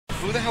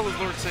Who the hell is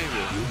Lord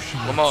Savior?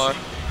 Lamar.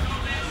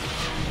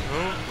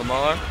 Who?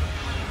 Lamar.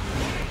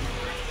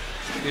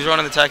 He's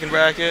running the Tekken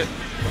bracket.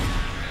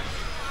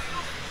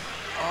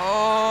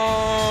 Oh.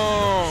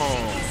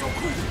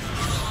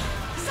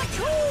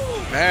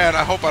 Man,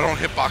 I hope I don't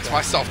hitbox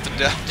myself to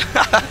death.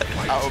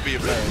 That would be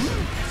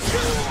embarrassing.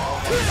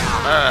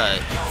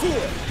 Alright.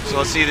 So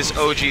let's see this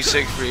OG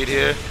Siegfried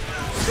here.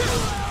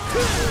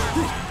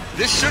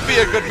 This should be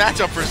a good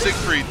matchup for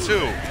Siegfried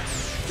too.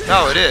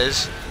 No, it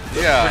is.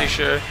 Yeah. Pretty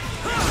sure.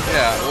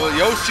 Yeah, well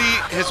Yoshi,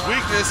 his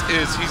weakness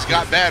is he's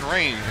got bad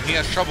range and he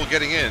has trouble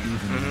getting in.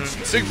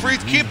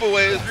 Siegfried's keep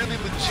away is really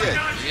legit.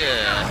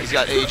 Yeah, he's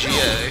got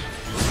AGA.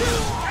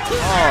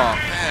 Oh,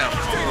 man.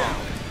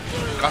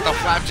 Got the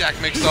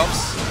flapjack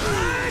mix-ups.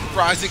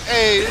 Rising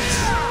A's.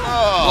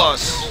 Oh.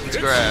 Plus, let's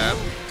grab.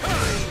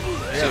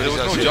 Yeah, there was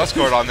no just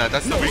guard on that.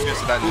 That's the weakness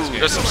of that in this game.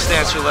 There's some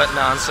stance roulette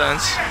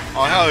nonsense.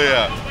 Oh, hell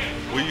yeah.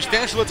 Well, you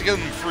stance roulette to get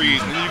them to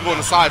freeze, and then you go in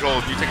the side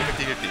hold and you take a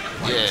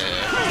 50-50. Yeah.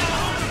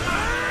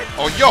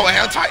 Oh, yo,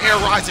 anti-air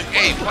rising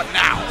A. What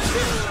now?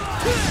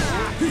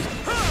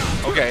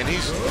 Okay, and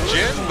he's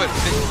Jin, but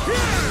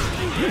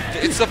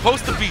it's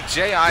supposed to be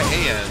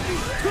J-I-A-N.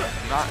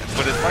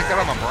 But it's like that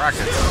on the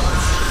brackets.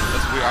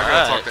 That's weird. I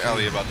gotta talk to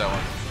Ellie about that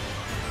one.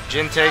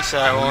 Jin takes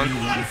that one.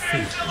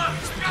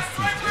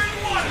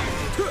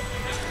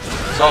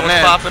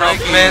 Someone's popping off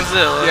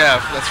Manzilla. Yeah,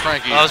 that's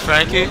Frankie. That was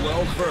Frankie?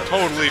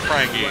 Totally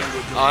Frankie.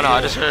 Oh no,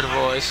 I just heard a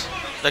voice.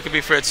 That could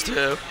be Fritz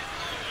too.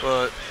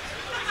 But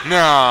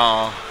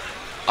no.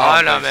 I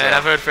don't know, man.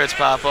 I've heard Fritz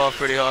pop off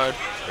pretty hard.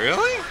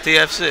 Really?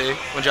 TFC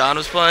when John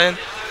was playing.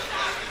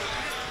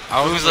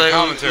 I was like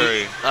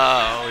commentary.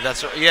 Oh,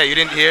 that's right. Yeah, you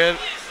didn't hear it.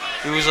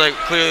 He was like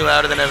clearly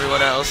louder than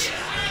everyone else,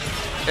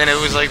 and it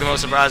was like the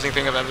most surprising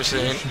thing I've ever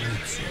seen.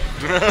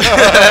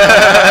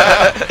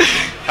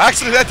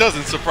 Actually, that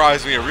doesn't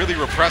surprise me. A really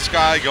repressed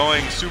guy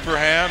going super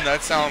ham.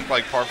 That sounds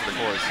like par for the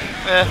course.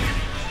 Yeah.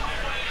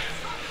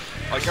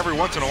 Like every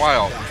once in a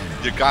while,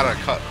 you gotta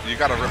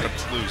rip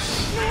it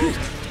loose.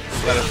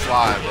 Let it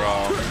fly,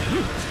 bro.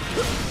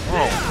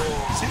 Bro,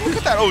 see, look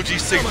at that OG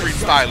Siegfried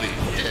styling.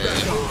 Yeah.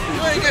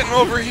 You ain't getting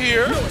over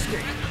here.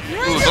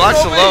 Ooh,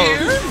 blocks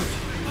alone.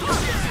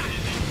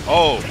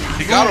 Oh,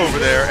 he got over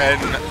there and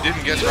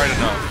didn't get right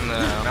enough.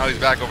 No. Now he's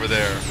back over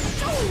there.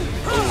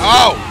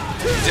 Oh,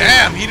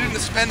 damn, he didn't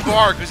spend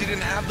bar because he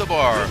didn't have the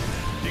bar.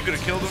 You could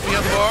have killed him if he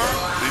had the bar,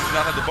 but he did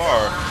not have the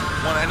bar.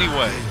 Won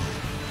anyway.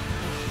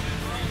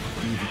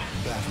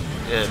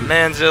 Yeah,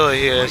 Manzilla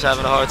here is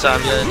having a hard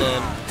time getting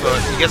in, but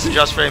he gets the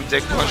just frame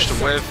dick punch to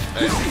whiff,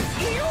 and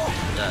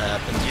that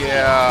happens.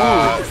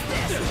 Yeah.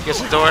 Ooh.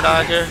 Gets the door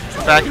knocker,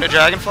 back into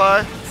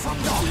Dragonfly.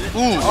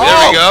 Ooh, there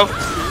we go.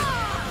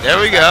 There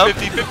we go.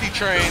 50-50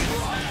 train.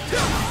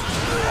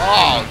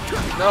 Oh,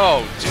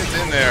 no, Jin's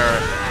in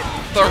there.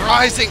 The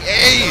rising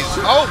A's.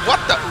 Oh, what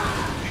the?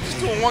 He's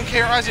just doing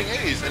 1K rising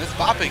A's, and it's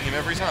bopping him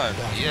every time.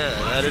 Yeah,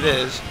 that it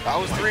is. That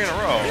was 3 in a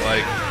row.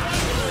 Like,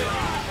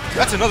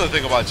 that's another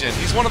thing about Jin.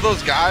 He's one of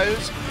those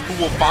guys who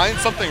will find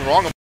something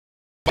wrong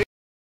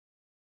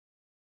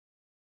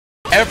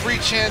every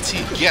chance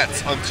he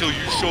gets until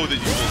you show that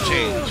you will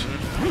change.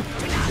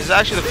 This is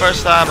actually the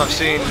first time I've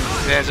seen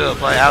Manzilla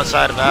play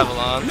outside of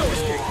Avalon.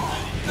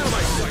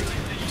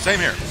 Same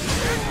here.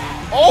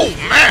 Oh,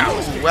 man!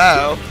 Ooh,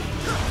 wow.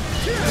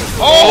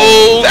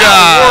 Oh,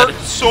 that God.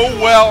 worked so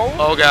well.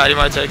 Oh, God, he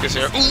might take us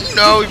here. Ooh,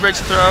 no, he breaks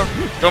the throw.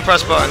 Don't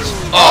press buttons.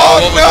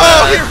 Oh, what was no,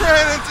 that? he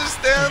ran into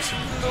stance.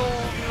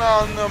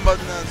 No, but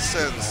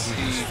nonsense.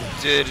 He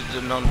did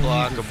an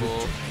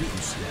unblockable.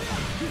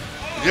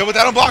 Yeah, but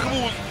that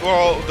unblockable was,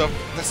 well,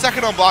 the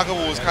second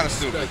unblockable was kind of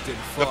stupid.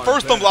 The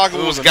first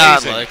unblockable was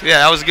amazing. Godlike. Yeah,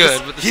 that was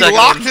good. But the he second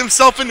locked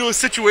himself into a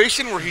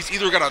situation where he's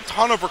either got a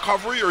ton of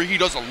recovery or he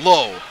does a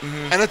low.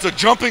 And it's a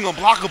jumping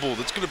unblockable.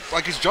 That's gonna,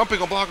 like, his jumping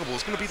unblockable.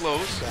 It's gonna be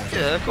lows.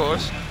 Yeah, of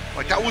course.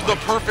 Like, that was the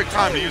perfect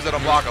time to use that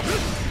unblockable.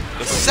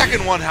 The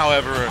second one,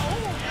 however,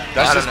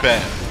 that's just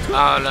bad.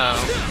 I don't know.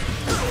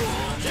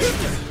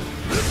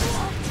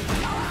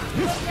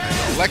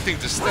 Electing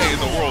to stay in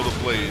the world of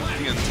Blade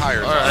the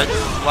entire time.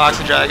 Alright, locks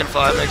the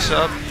Dragonfly mix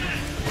up.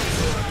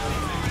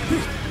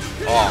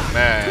 Oh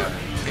man,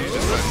 he's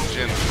just letting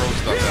Jin throw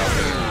stuff out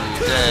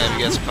there. Damn, he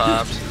gets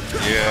popped.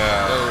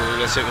 Yeah. Oh,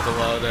 he gets hit with a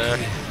low there.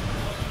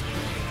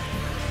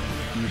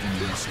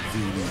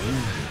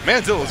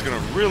 Manzilla's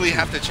gonna really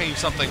have to change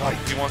something up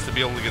if he wants to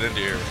be able to get into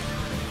here.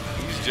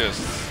 He's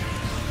just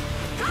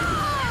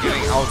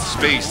getting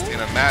outspaced in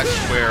a match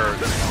where...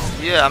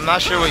 Yeah, I'm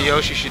not sure what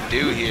Yoshi should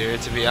do here,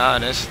 to be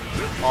honest.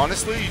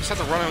 Honestly, you just have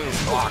to run him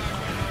and block.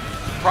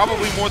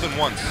 Probably more than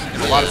once in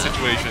a lot of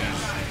situations.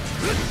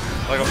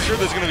 Like, I'm sure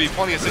there's going to be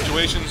plenty of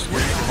situations where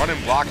you can run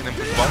and block and then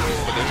push buttons,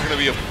 but there's going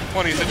to be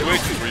plenty of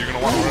situations where you're going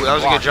to want to run that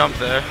was and a good jump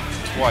there.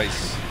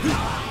 Twice.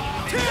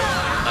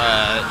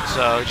 Alright,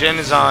 so Jin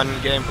is on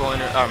game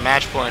point, or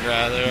match point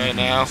rather, right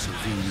now.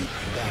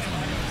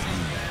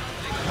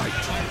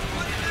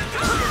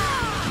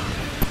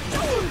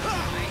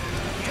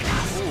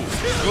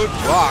 Good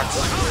blocks.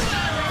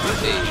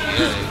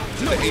 AGA.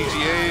 The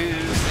AGA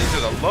is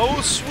into the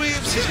low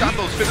sweeps. He's got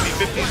those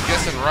 50-50s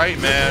guessing right,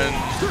 man.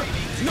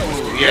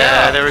 Ooh,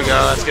 Yeah, there we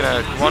go. That's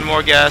gonna one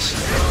more guess,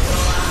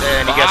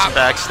 and he gets him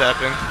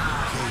backstepping.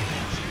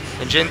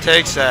 And Jin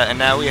takes that, and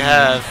now we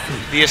have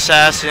the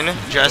assassin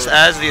dressed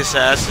as the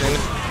assassin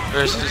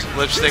versus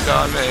lipstick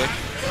on me.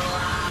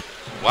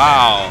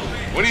 Wow.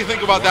 What do you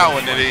think about that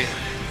one, Nitty?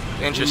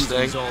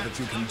 Interesting.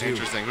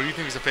 Interesting. Who do you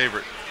think is a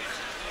favorite?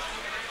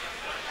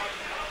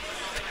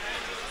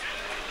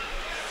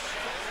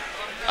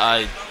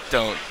 I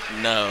don't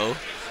know.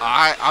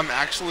 I'm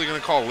actually going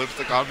to call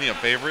Lipstick on Me a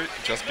favorite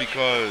just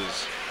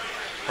because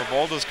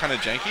Voldo's kind of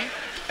janky,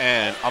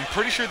 and I'm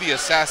pretty sure the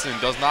assassin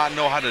does not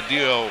know how to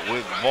deal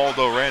with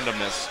Voldo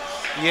randomness.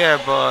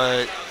 Yeah,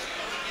 but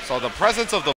So the presence of the